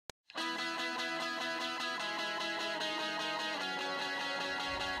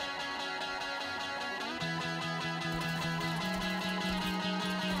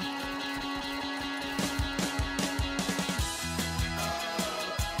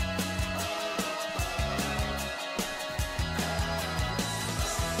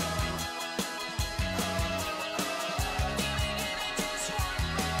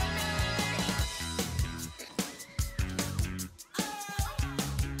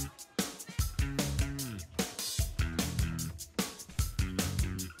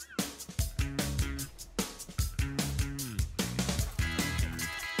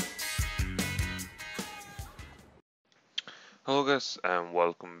Hello guys and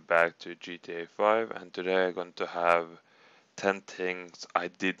welcome back to GTA 5, and today I'm going to have 10 things I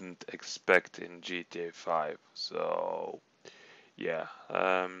didn't expect in GTA 5. So yeah,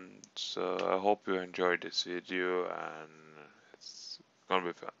 so I hope you enjoyed this video and it's gonna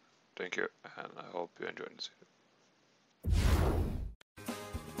be fun. Thank you, and I hope you enjoy this video.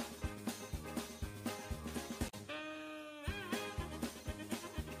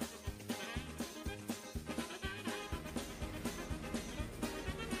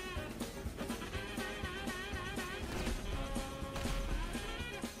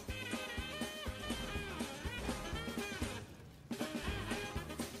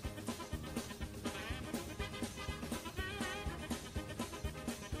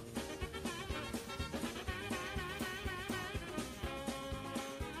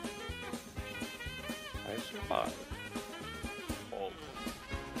 I survived. Oh.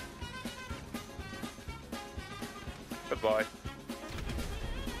 Goodbye.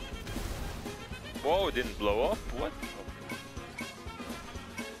 Whoa, it didn't blow up? What?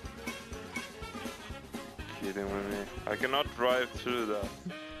 Kidding with me? I cannot drive through that.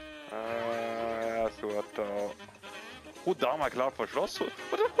 Jag tror att... Hun dama er klar for å slåss.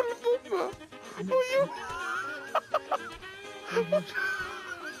 Hva holder du på med? Hva gjør du?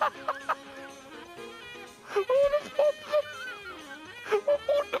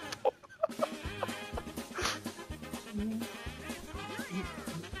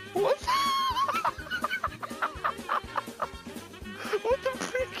 What? What the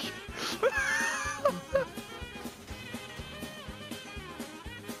frick?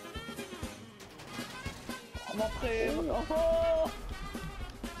 On m'en prie.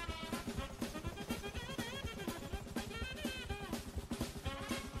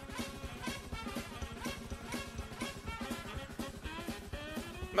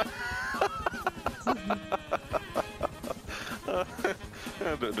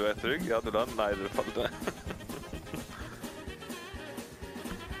 Du er trygg? Ja, du lander? Nei, du falt ned.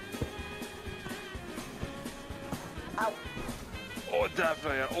 Au. Å, der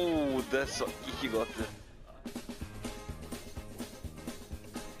fløy jeg. Å, det så ikke godt ut.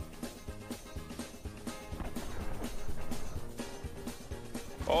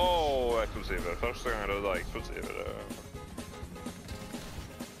 Å, eksplosiver. Første gang jeg rødde eksplosiver.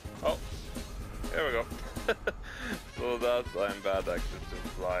 Oh, here we go. So that's I'm bad actually to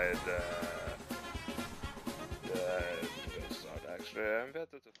fly the start actually. I'm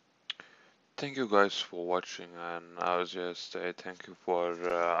better to. Thank you guys for watching, and I'll just say thank you for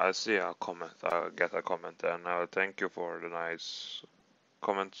I see a comment, I get a comment, and I'll thank you for the nice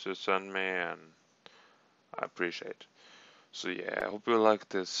comments you send me, and I appreciate. So yeah, I hope you like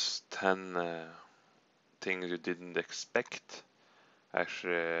this 10 things you didn't expect.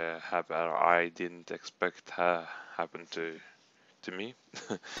 Actually I didn't expect happen to me.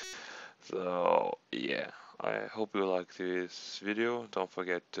 So yeah, I hope you like this video. Don't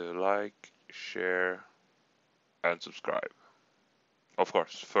forget to like, share and subscribe. Of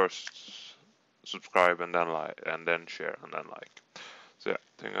course, first subscribe and then like, and then share and then like. So yeah,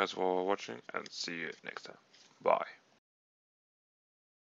 thank you guys for watching and see you next time. Bye.